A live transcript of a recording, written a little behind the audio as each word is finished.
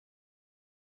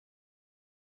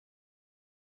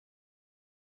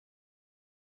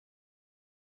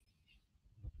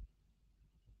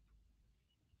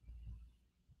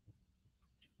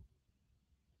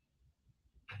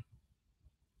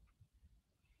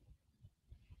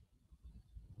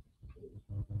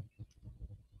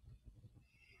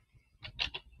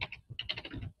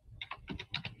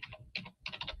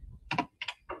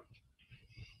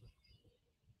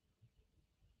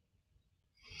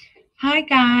Hi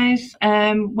guys,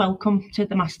 welcome to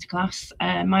the Masterclass.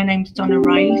 My name's Donna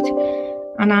Wright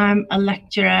and I'm a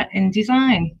lecturer in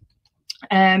design.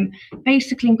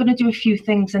 Basically, I'm going to do a few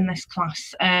things in this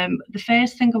class. The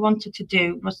first thing I wanted to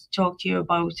do was to talk to you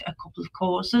about a couple of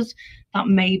courses that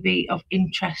may be of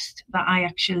interest that I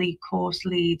actually course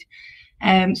lead.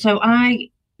 So I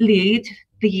lead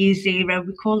the Year Zero.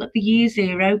 We call it the Year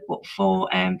Zero, but for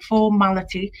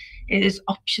formality, it is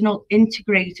optional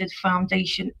integrated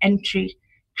foundation entry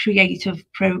creative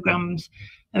programs.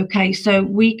 Okay, so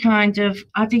we kind of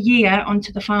add a year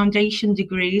onto the foundation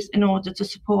degrees in order to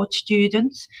support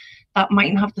students that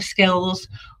mightn't have the skills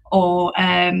or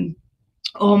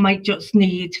might just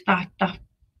need that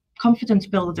confidence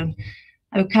building.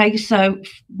 Okay, so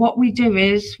what we do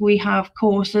is we have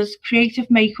courses,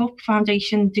 creative makeup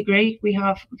foundation degree, we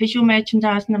have visual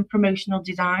merchandising and promotional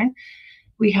design,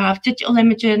 we have digital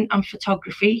imaging and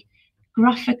photography,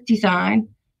 graphic design,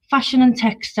 fashion and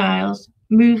textiles,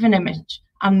 move and image,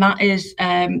 and that is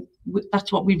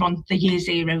that's what we run the Year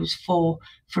Zeros for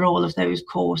all of those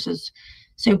courses.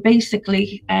 So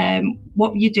basically,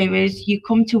 what you do is you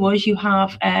come to us, you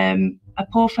have a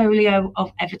portfolio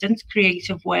of evidence,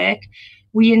 creative work.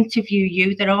 We interview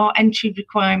you. There are entry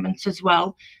requirements as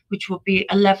well, which will be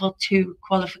a level 2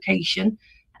 qualification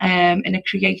in a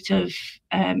creative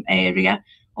area,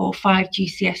 or 5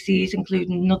 GCSEs,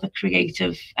 including another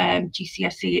creative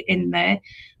GCSE in there.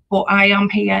 But I am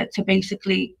here to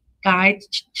basically guide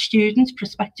students,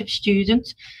 prospective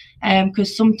students,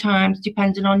 because sometimes,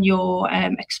 depending on your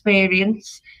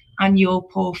experience and your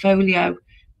portfolio,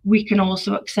 we can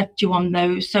also accept you on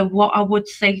those. So what I would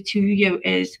say to you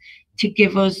is to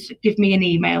give me an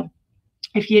email.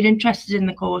 If you're interested in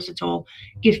the course at all,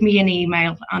 give me an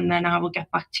email and then I will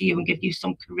get back to you and give you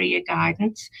some career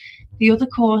guidance. The other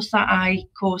course that I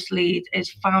course lead is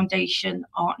Foundation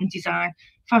Art and Design,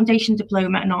 Foundation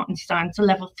Diploma in Art and Design. It's a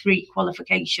level 3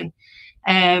 qualification.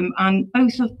 And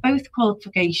both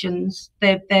qualifications,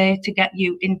 they're there to get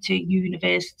you into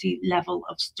university level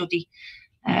of study.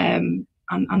 And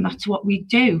that's what we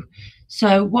do.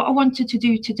 So what I wanted to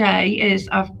do today is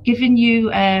I've given you,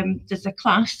 there's a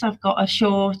class, I've got a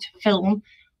short film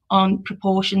on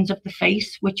proportions of the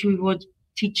face, which we would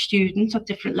teach students at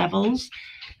different levels.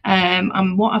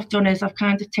 And what I've done is I've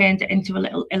kind of turned it into a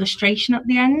little illustration at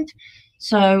the end.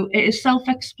 So it is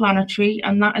self-explanatory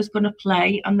and that is going to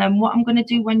play. And then what I'm going to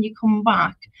do when you come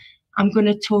back, I'm going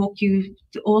to talk you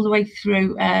all the way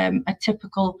through a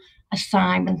typical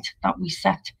assignment that we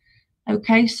set.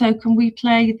 Okay, so can we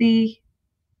play the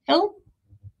film?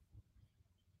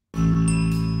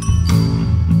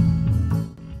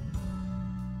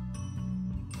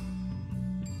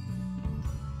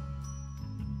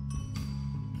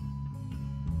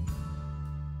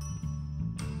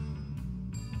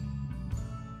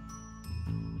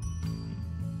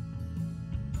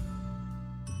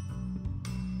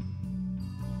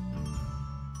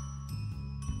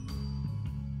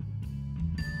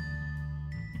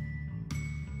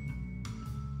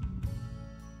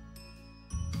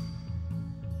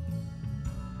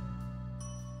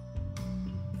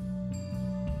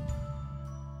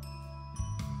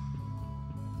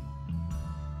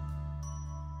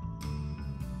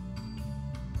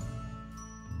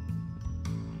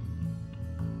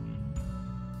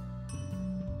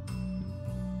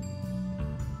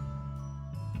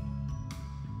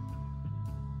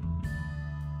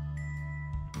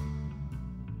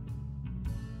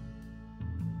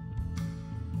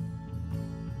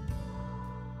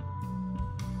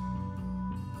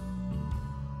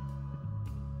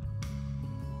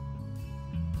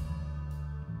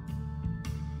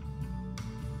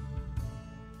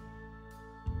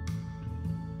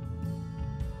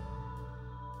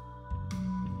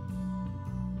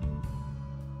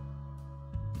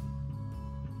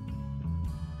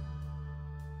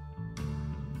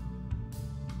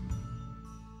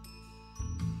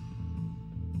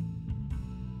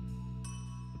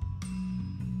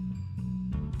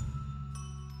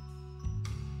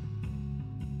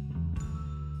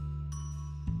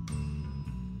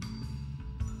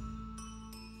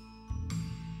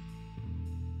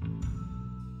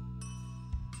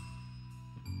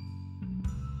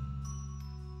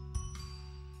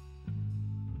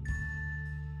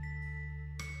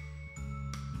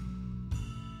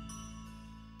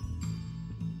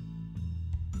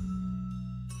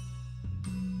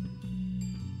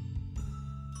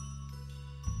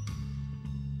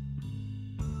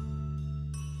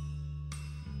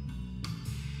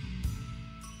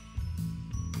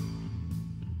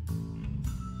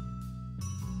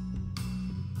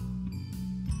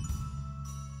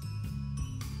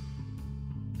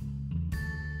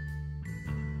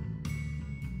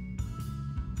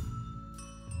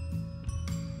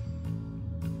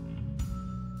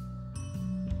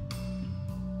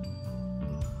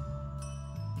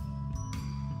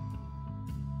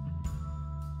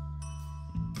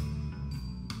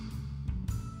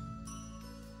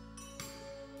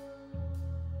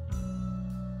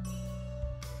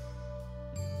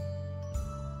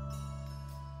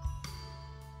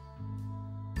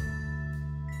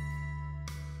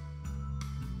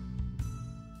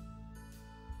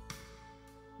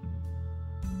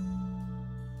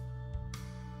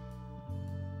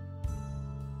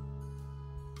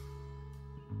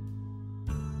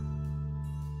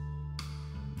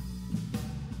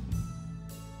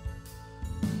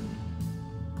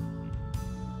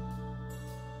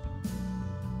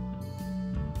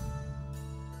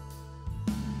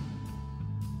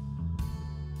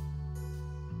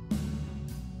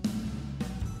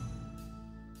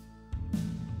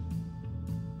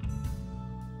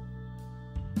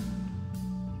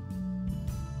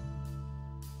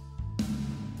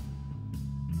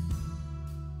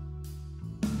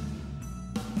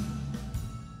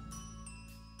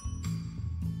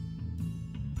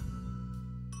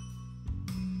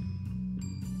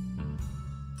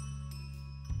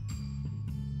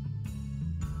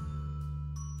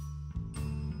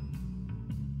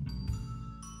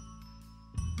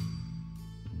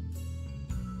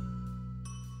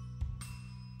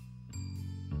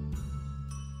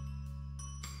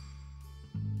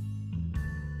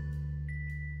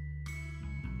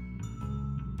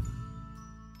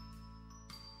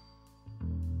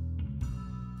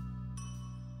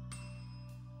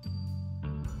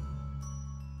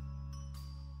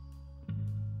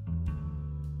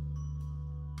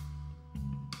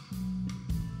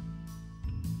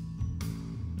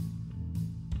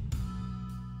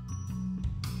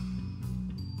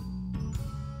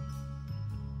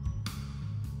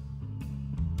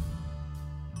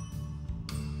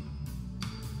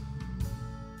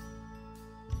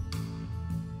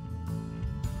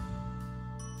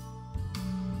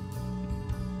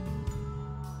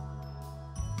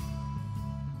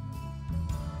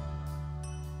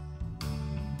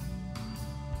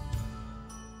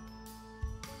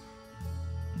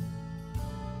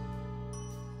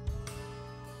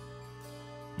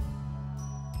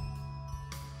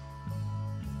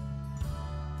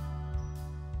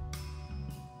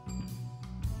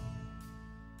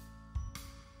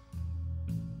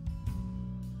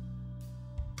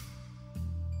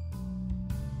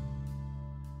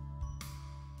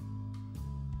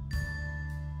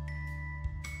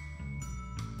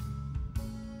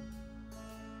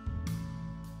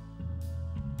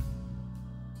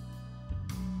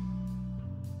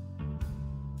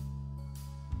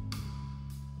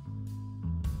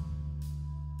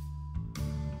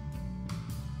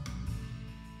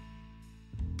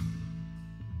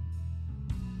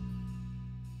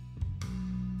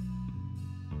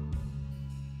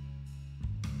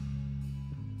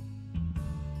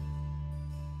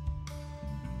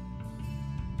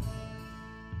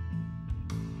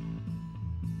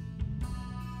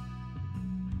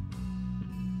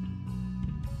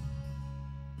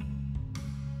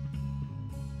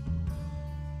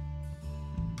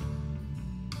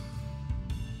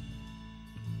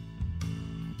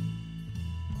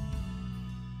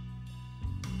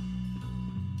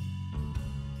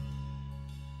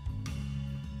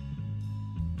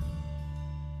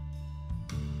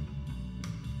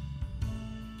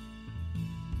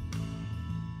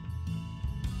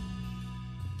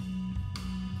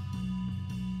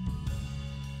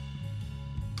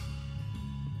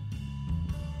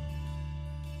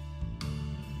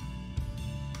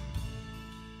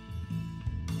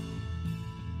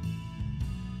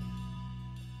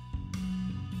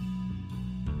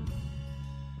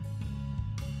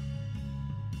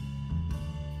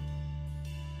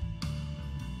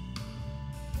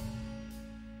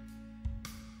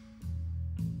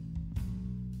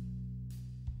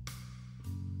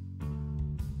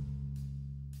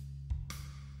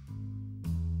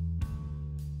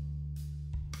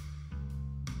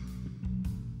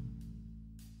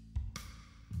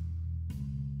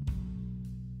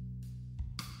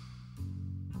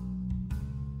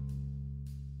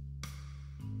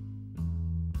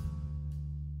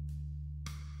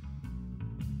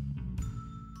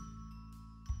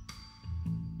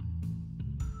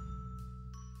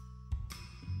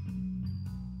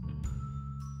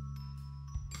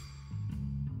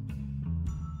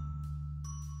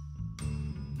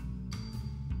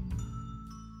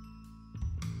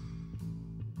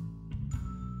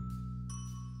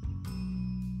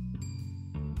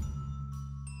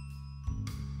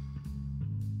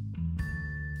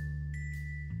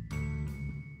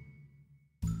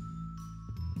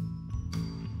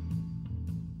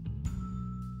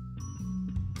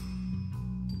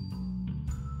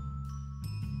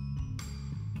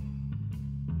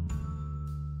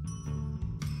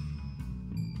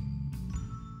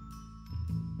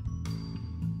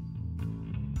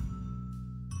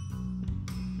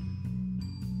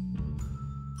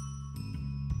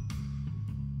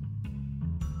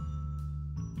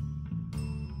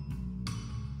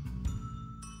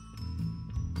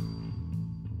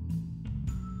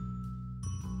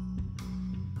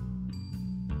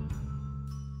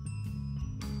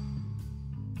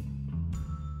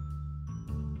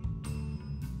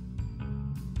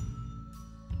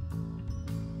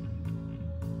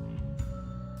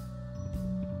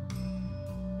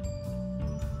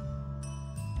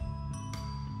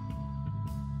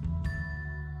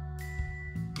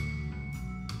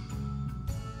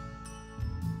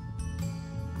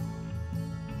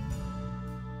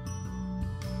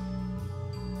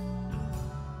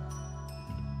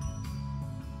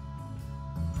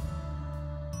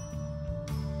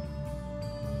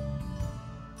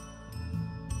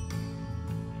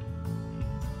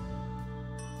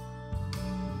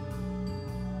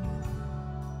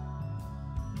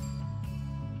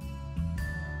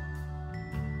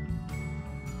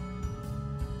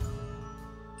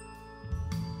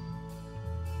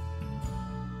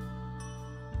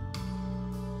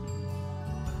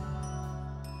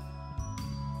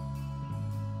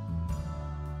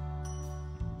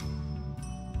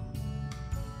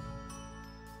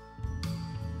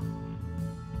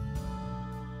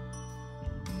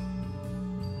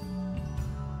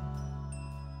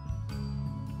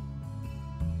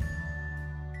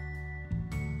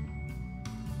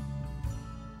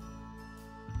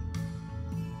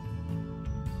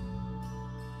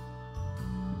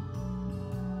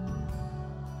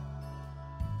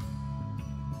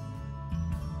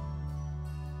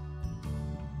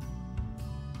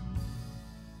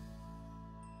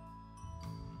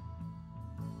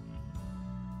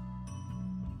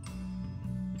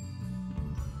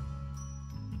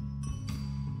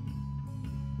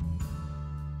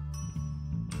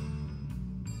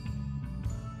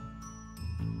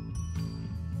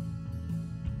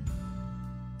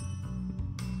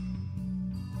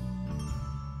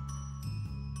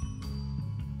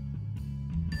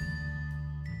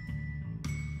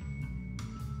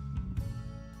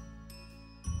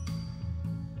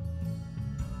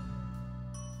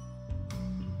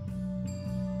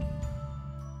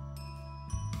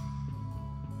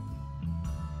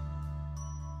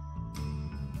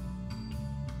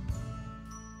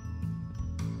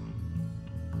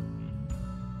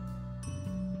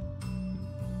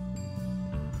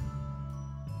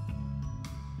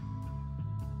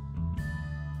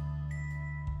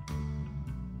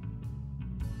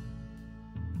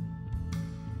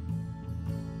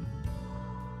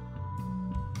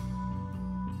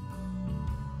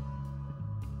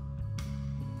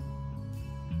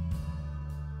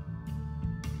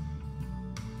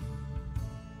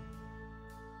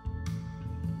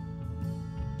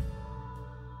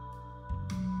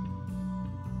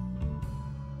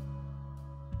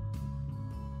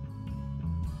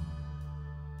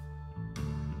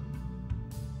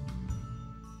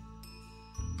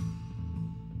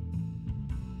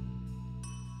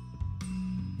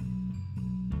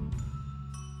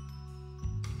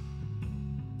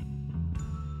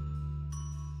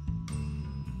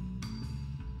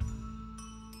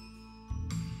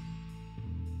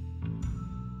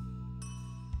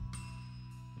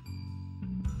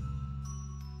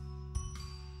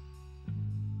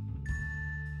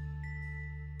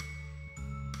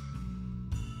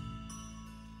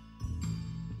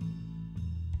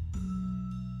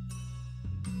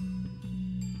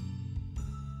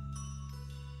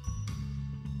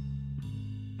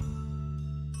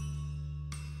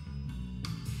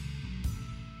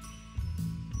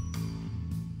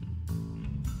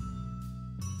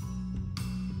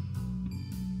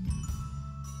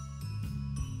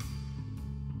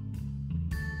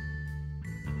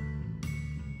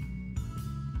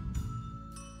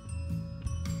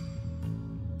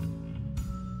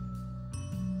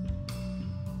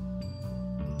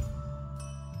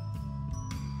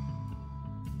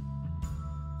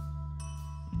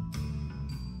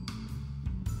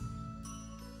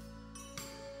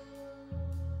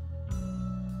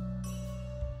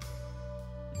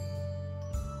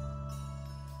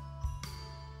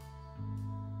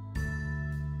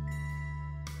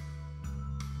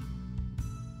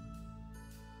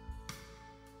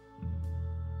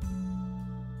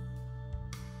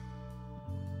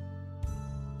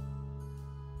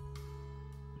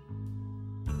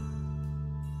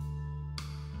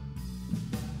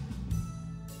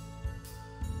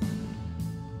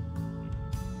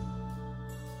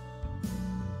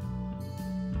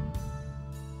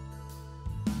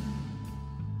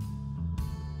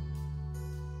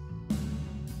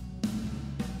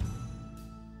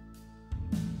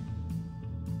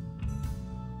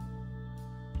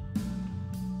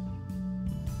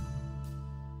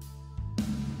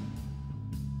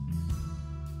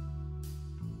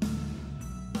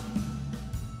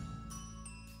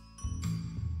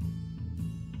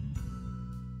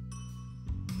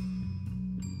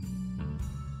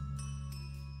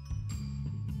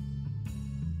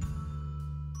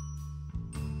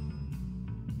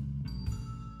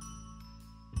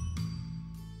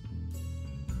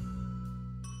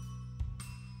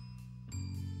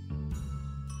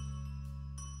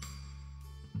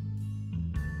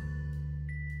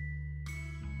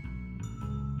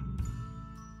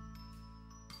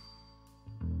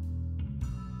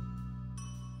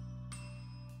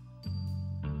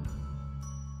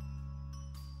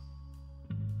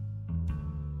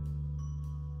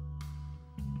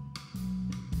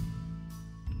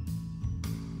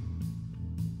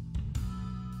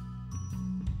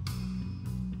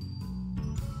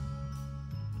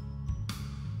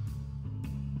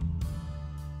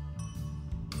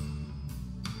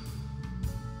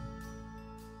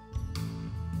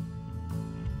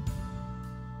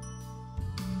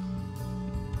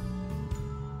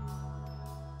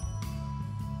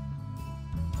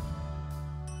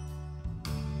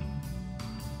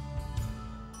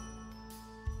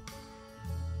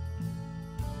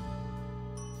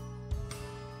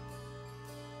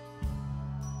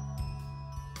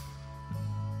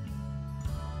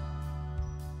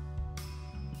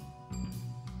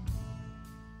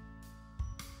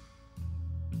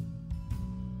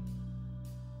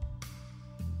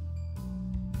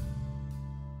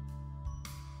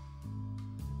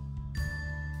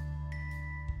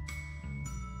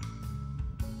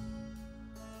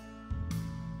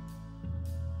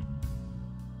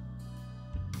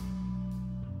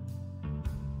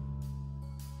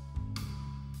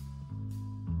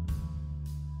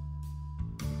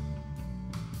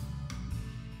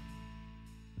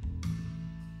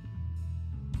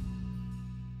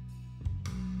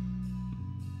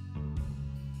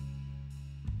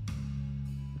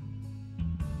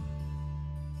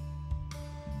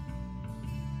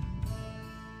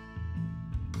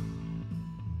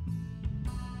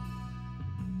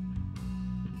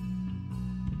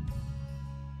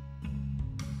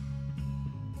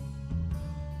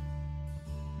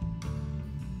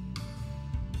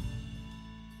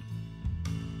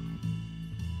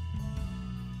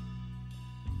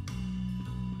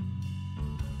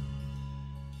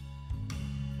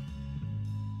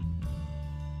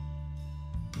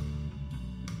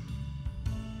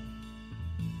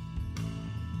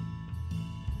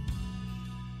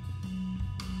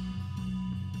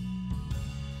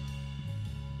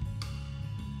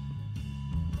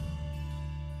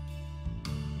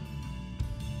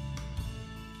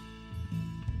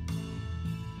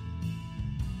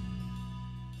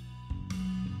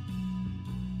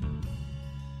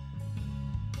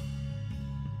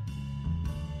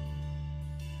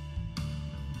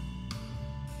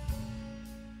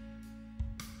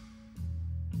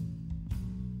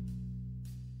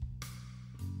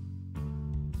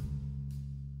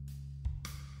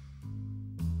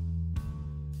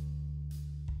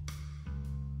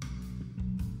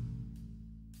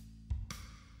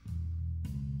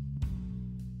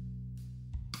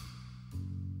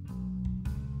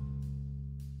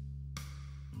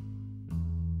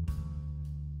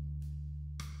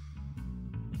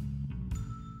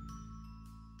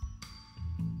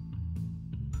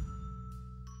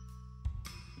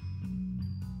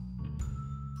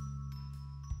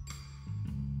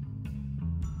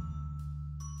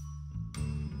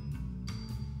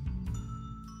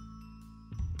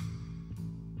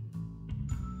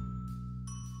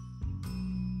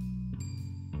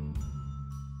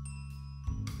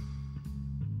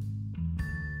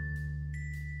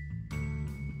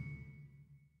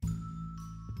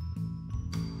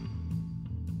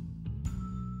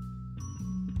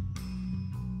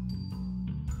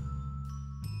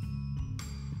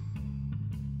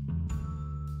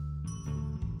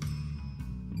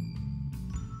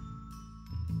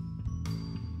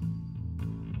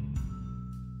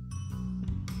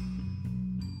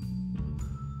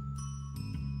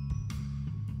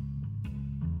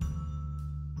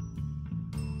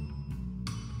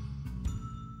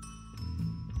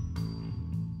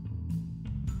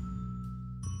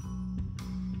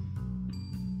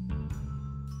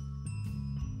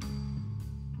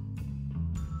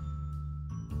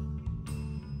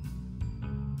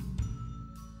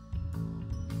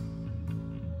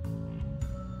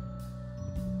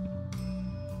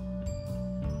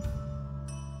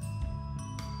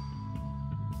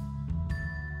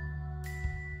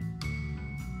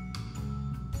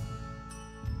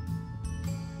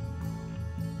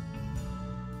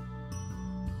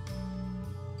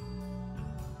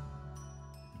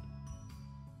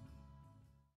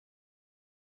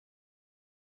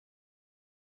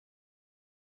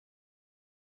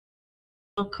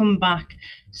 Welcome back.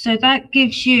 So that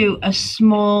gives you a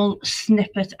small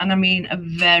snippet, and I mean a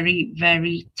very,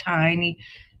 very tiny,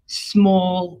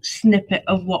 small snippet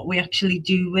of what we actually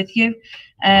do with you.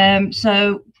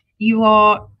 So you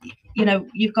are, you know,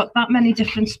 you've got that many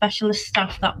different specialist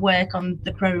staff that work on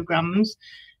the programs.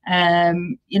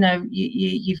 You know,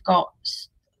 you've got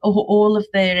all of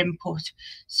their input.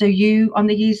 So you on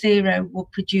the Year Zero will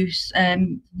produce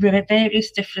various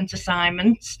different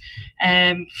assignments,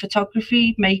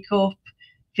 photography, makeup,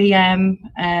 VM,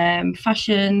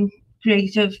 fashion,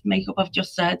 creative, makeup I've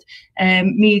just said,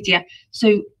 media.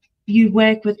 So you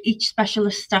work with each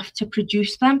specialist staff to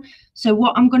produce them. So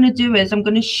what I'm going to do is I'm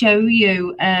going to show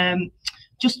you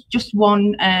just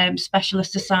one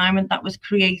specialist assignment that was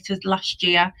created last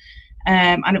year.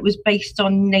 And it was based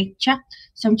on nature.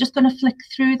 So I'm just going to flick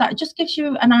through that. It just gives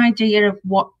you an idea of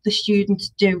what the students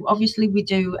do. Obviously, we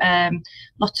do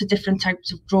lots of different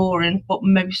types of drawing, but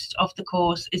most of the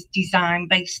course is design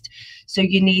based. So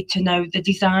you need to know the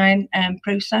design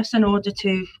process in order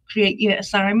to create your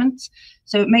assignments.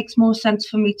 So it makes more sense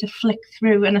for me to flick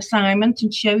through an assignment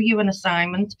and show you an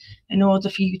assignment in order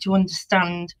for you to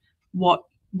understand what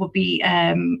would be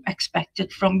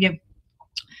expected from you.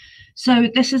 So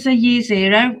this is a Year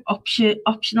Zero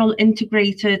optional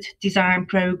integrated design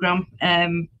program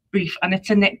brief, and it's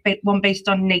one based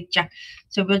on nature.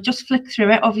 So we'll just flick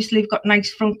through it. Obviously, we've got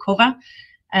nice front cover,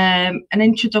 an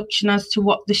introduction as to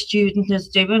what the student is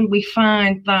doing. We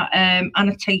find that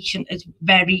annotation is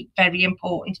very, very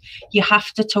important. You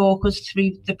have to talk us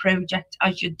through the project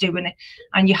as you're doing it,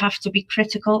 and you have to be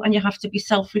critical, and you have to be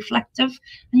self-reflective,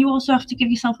 and you also have to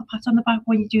give yourself a pat on the back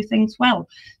when you do things well.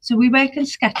 So we work in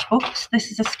sketchbooks.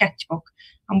 This is a sketchbook,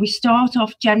 and we start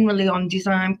off generally on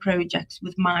design projects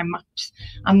with mind maps,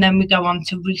 and then we go on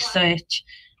to research,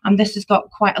 and this has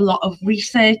got quite a lot of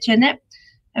research in it.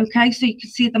 Okay, so you can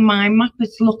see the mind map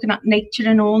is looking at nature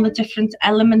and all the different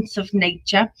elements of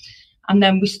nature, and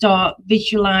then we start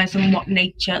visualizing what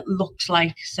nature looks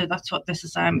like. So that's what this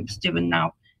assignment's doing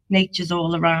now. Nature's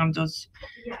all around us,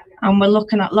 and we're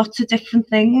looking at lots of different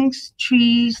things: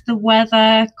 trees, the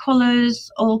weather, colors,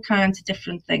 all kinds of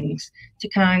different things to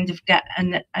kind of get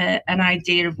an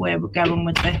idea of where we're going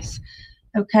with this.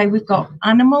 Okay, we've got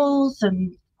animals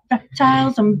and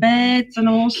reptiles and birds and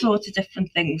all sorts of different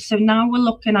things. So now we're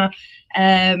looking at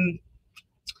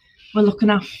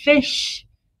fish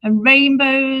and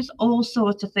rainbows, all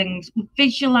sorts of things,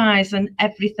 visualizing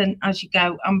everything as you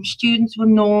go. Students will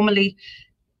normally,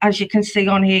 as you can see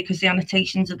on here, because the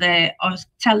annotations are there, are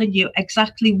telling you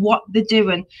exactly what they're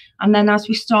doing. And then as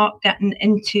we start getting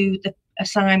into the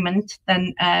assignment,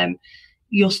 then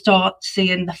you'll start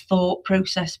seeing the thought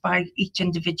process by each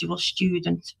individual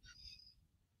student.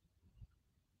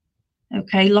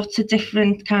 Okay, lots of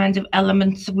different kinds of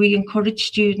elements. We encourage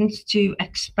students to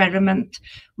experiment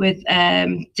with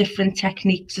different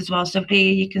techniques as well. So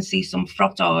here you can see some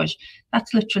frottage.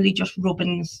 That's literally just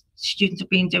rubbings. Students have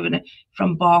been doing it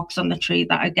from barks on the tree.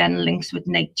 That again links with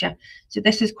nature. So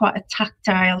this is quite a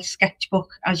tactile sketchbook,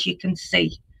 as you can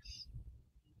see.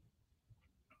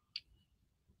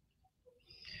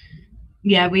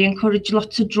 Yeah, we encourage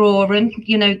lots of drawing.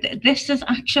 You know, this is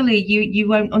actually, you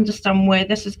won't understand where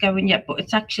this is going yet, but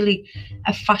it's actually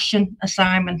a fashion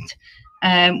assignment,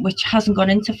 which hasn't gone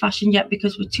into fashion yet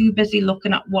because we're too busy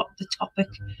looking at what the topic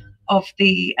of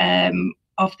the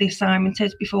assignment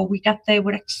is. Before we get there,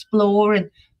 we're exploring,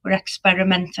 we're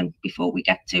experimenting before we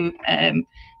get to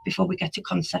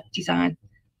concept design.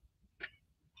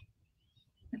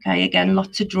 Okay, again,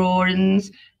 lots of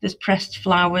drawings. There's pressed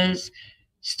flowers.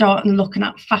 Starting looking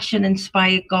at fashion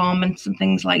inspired garments and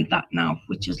things like that now,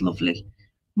 which is lovely.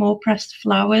 More pressed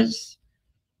flowers.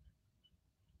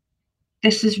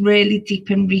 This is really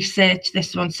deep in research,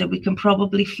 this one, so we can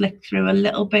probably flick through a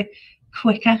little bit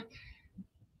quicker.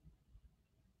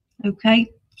 Okay,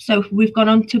 so we've gone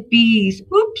on to bees.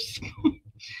 Oops.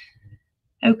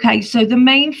 Okay, so the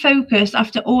main focus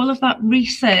after all of that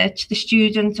research, the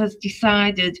student has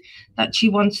decided that she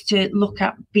wants to look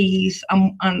at bees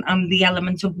and the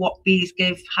element of what bees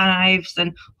give, hives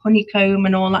and honeycomb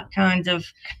and all that kind of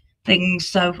things.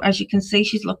 So as you can see,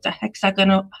 she's looked at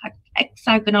hexagonal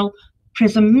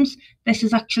prisms. This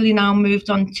has actually now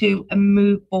moved on to a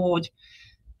mood board,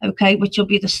 okay, which will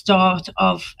be the start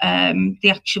of the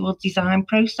actual design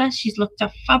process. She's looked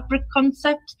at fabric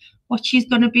concepts, what she's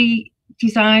going to be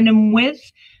designing with,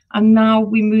 and now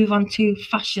we move on to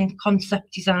fashion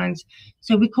concept designs.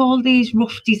 So we call these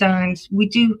rough designs. We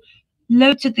do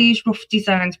loads of these rough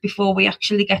designs before we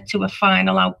actually get to a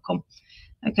final outcome.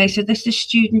 Okay, so this is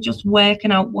student just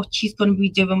working out what she's going to be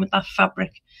doing with that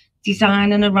fabric.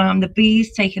 designing around the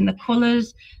bees, taking the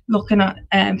colours, looking at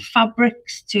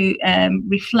fabrics to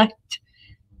reflect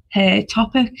her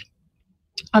topic.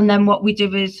 And then what we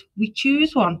do is we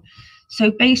choose one.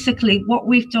 So basically what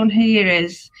we've done here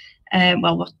is,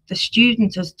 well, what the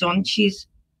student has done, she's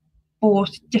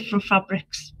bought different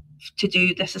fabrics to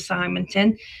do this assignment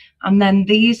in. And then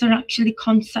these are actually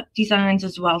concept designs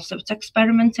as well. So it's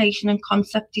experimentation and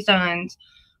concept designs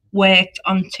worked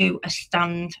onto a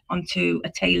stand, onto a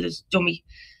tailor's dummy.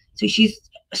 So she's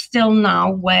still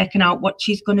now working out what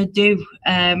she's going to do,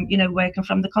 you know, working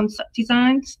from the concept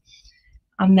designs.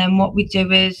 And then what we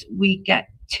do is we get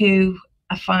to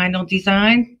a final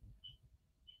design.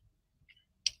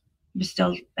 We're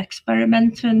still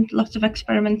experimenting, lots of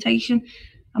experimentation.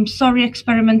 I'm sorry,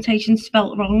 experimentation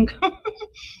spelt wrong.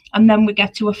 And then we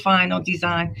get to a final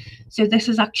design. So this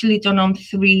is actually done on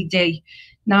 3D.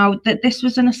 Now, this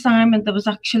was an assignment that was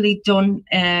actually done,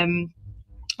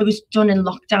 it was done in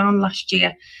lockdown last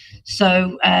year.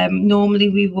 So normally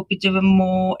we would be doing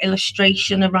more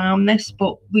illustration around this,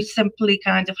 but we simply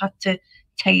kind of had to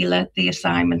tailor the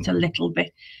assignment a little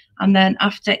bit. And then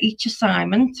after each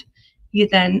assignment, you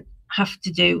then have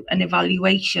to do an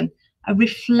evaluation, a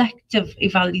reflective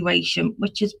evaluation,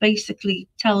 which is basically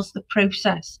tells the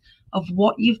process of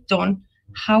what you've done,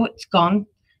 how it's gone,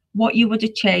 what you would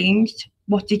have changed,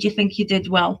 what did you think you did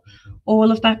well.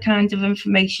 All of that kind of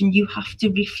information you have to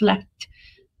reflect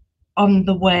on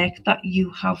the work that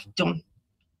you have done.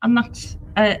 And that's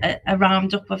a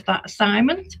roundup of that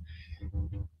assignment.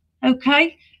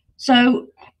 Okay, so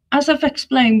as I've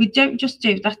explained, we don't just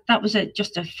do that. That was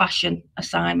just a fashion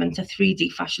assignment, a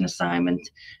 3D fashion assignment.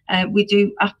 We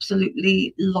do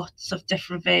absolutely lots of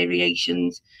different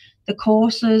variations. The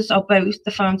courses are both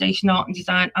the Foundation Art and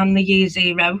Design and the Year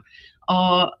Zero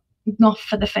are not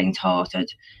for the faint-hearted.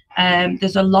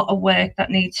 There's a lot of work that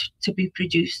needs to be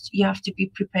produced. You have to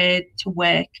be prepared to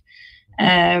work.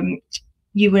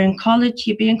 You were in college,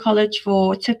 you'd be in college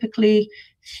for typically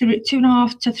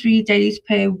 2.5 to 3 days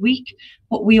per week,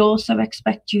 but we also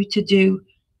expect you to do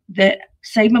the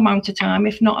same amount of time,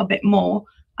 if not a bit more,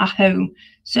 at home.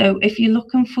 So if you're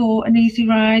looking for an easy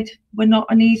ride, we're not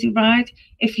an easy ride.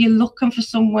 If you're looking for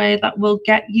somewhere that will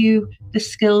get you the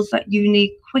skills that you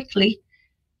need quickly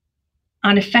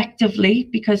and effectively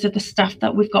because of the staff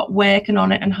that we've got working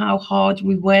on it and how hard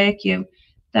we work you,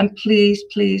 then please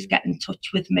get in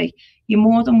touch with me. You're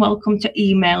more than welcome to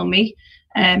email me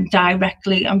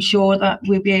directly. I'm sure that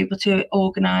we'll be able to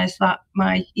organise that,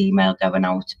 my email going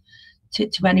out to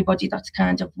anybody that's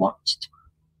kind of watched.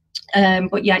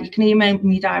 But yeah, you can email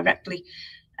me directly.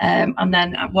 And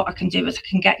then what I can do is I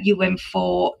can get you in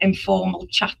for informal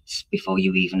chats before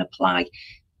you even apply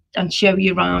and show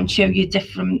you around, show you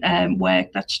different work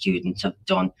that students have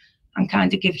done and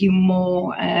kind of give you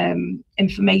more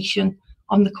information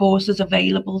on the courses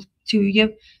available to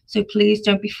you. So please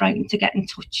don't be frightened to get in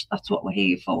touch. That's what we're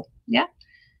here for. Yeah.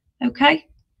 Okay.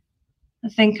 I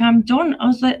think I'm done.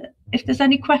 If there's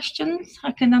any questions,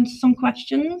 I can answer some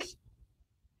questions.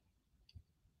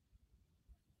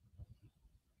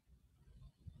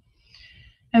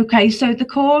 Okay, so the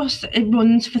course, it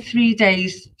runs for 3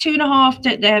 days,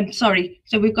 2.5 days, sorry.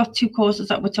 So we've got two courses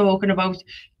that we're talking about.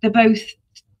 They're both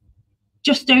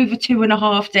just over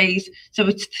 2.5 days. So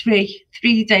it's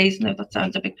three days. No, that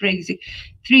sounds a bit crazy.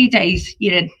 3 days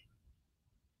you're in.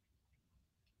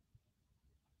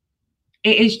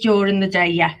 It is during the day,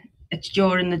 yeah, it's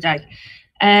during the day.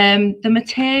 The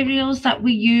materials that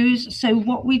we use, so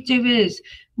what we do is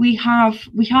we have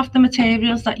the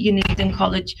materials that you need in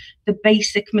college, the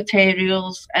basic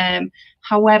materials.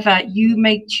 However, you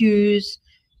may choose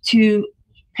to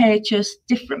purchase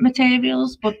different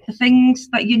materials, but the things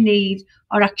that you need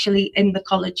are actually in the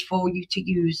college for you to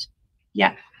use.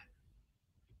 Yeah.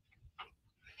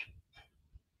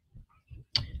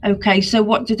 Okay, so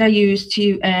what did I use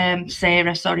to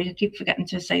Sarah? Sorry, I keep forgetting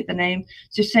to say the name.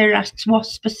 So Sarah asks, what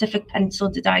specific pencil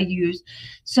did I use?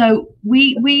 So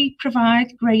we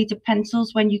provide graded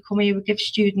pencils when you come here. We give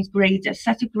students a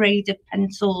set of graded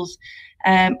pencils,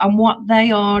 and what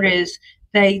they are is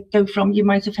they go from, you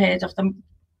might have heard of them.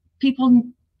 People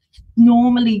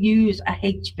normally use a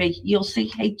HB. You'll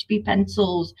see HB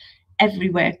pencils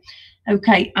everywhere.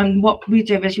 Okay, and what we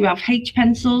do is you have H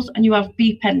pencils and you have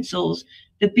B pencils.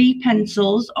 The B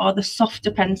pencils are the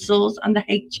softer pencils and the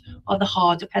H are the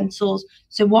harder pencils.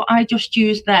 So what I just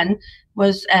used then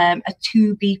was a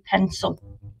 2B pencil.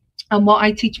 And what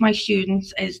I teach my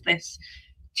students is this: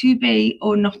 to be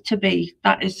or not to be,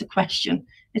 that is the question.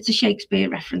 It's a Shakespeare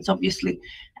reference, obviously.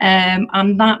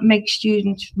 And that makes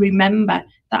students remember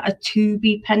that a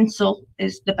 2B pencil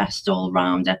is the best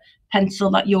all-rounder.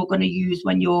 pencil that you're going to use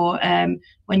when you're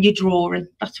drawing.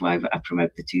 That's why I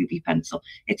promote the 2B pencil.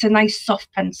 It's a nice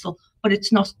soft pencil, but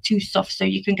it's not too soft, so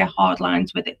you can get hard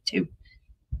lines with it too.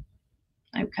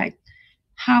 Okay.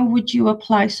 How would you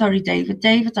apply, sorry, David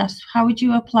asked, how would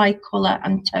you apply colour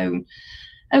and tone?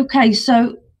 Okay,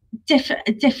 so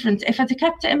different. If I'd have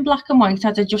kept it in black and white,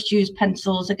 I'd have just used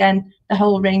pencils, again, the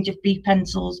whole range of B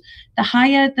pencils. The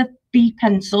higher the B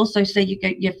pencils, so say you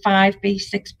get your 5B,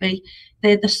 6B,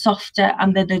 they're the softer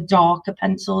and they're the darker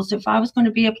pencils. So if I was going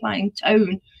to be applying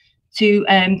tone to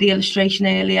the illustration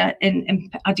earlier,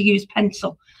 I'd use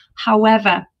pencil.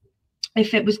 However,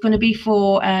 if it was going to be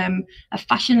for a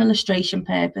fashion illustration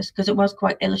purpose, because it was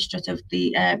quite illustrative,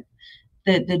 the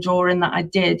drawing that I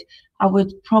did, I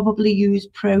would probably use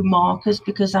pro markers,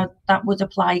 because that would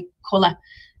apply colour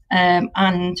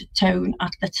and tone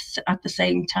at the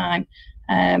same time.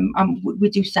 And we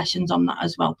do sessions on that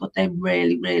as well, but they're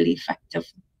really, really effective.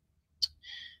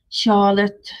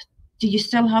 Charlotte, do you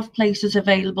still have places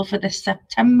available for this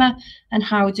September, and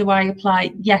how do I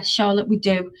apply? Yes, Charlotte, we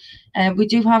do. We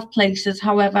do have places.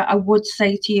 However, I would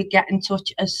say to you, get in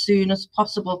touch as soon as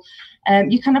possible.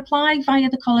 You can apply via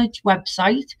the college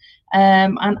website.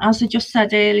 And as I just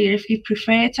said earlier, if you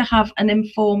prefer to have an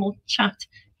informal chat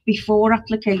before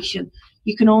application,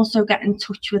 you can also get in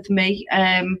touch with me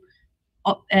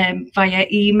via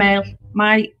email.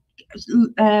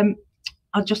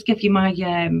 I'll just give you my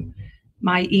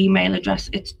email address.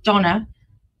 It's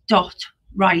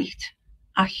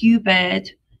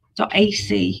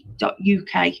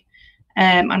donna.wright@hughbaird.ac.uk.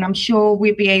 And I'm sure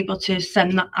we'll be able to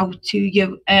send that out to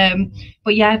you.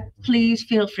 But yeah, please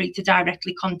feel free to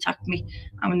directly contact me,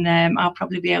 and I'll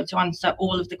probably be able to answer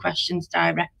all of the questions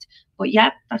direct. But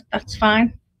yeah, that's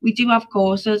fine. We do have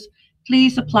courses.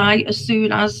 Please apply as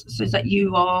soon as, so that you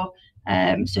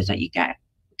get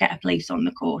a place on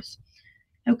the course.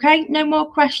 Okay, no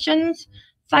more questions.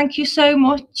 Thank you so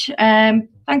much.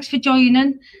 Thanks for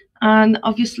joining. And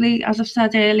obviously, as I've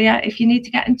said earlier, if you need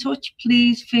to get in touch,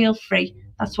 please feel free.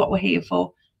 That's what we're here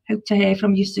for. Hope to hear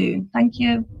from you soon. Thank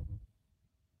you.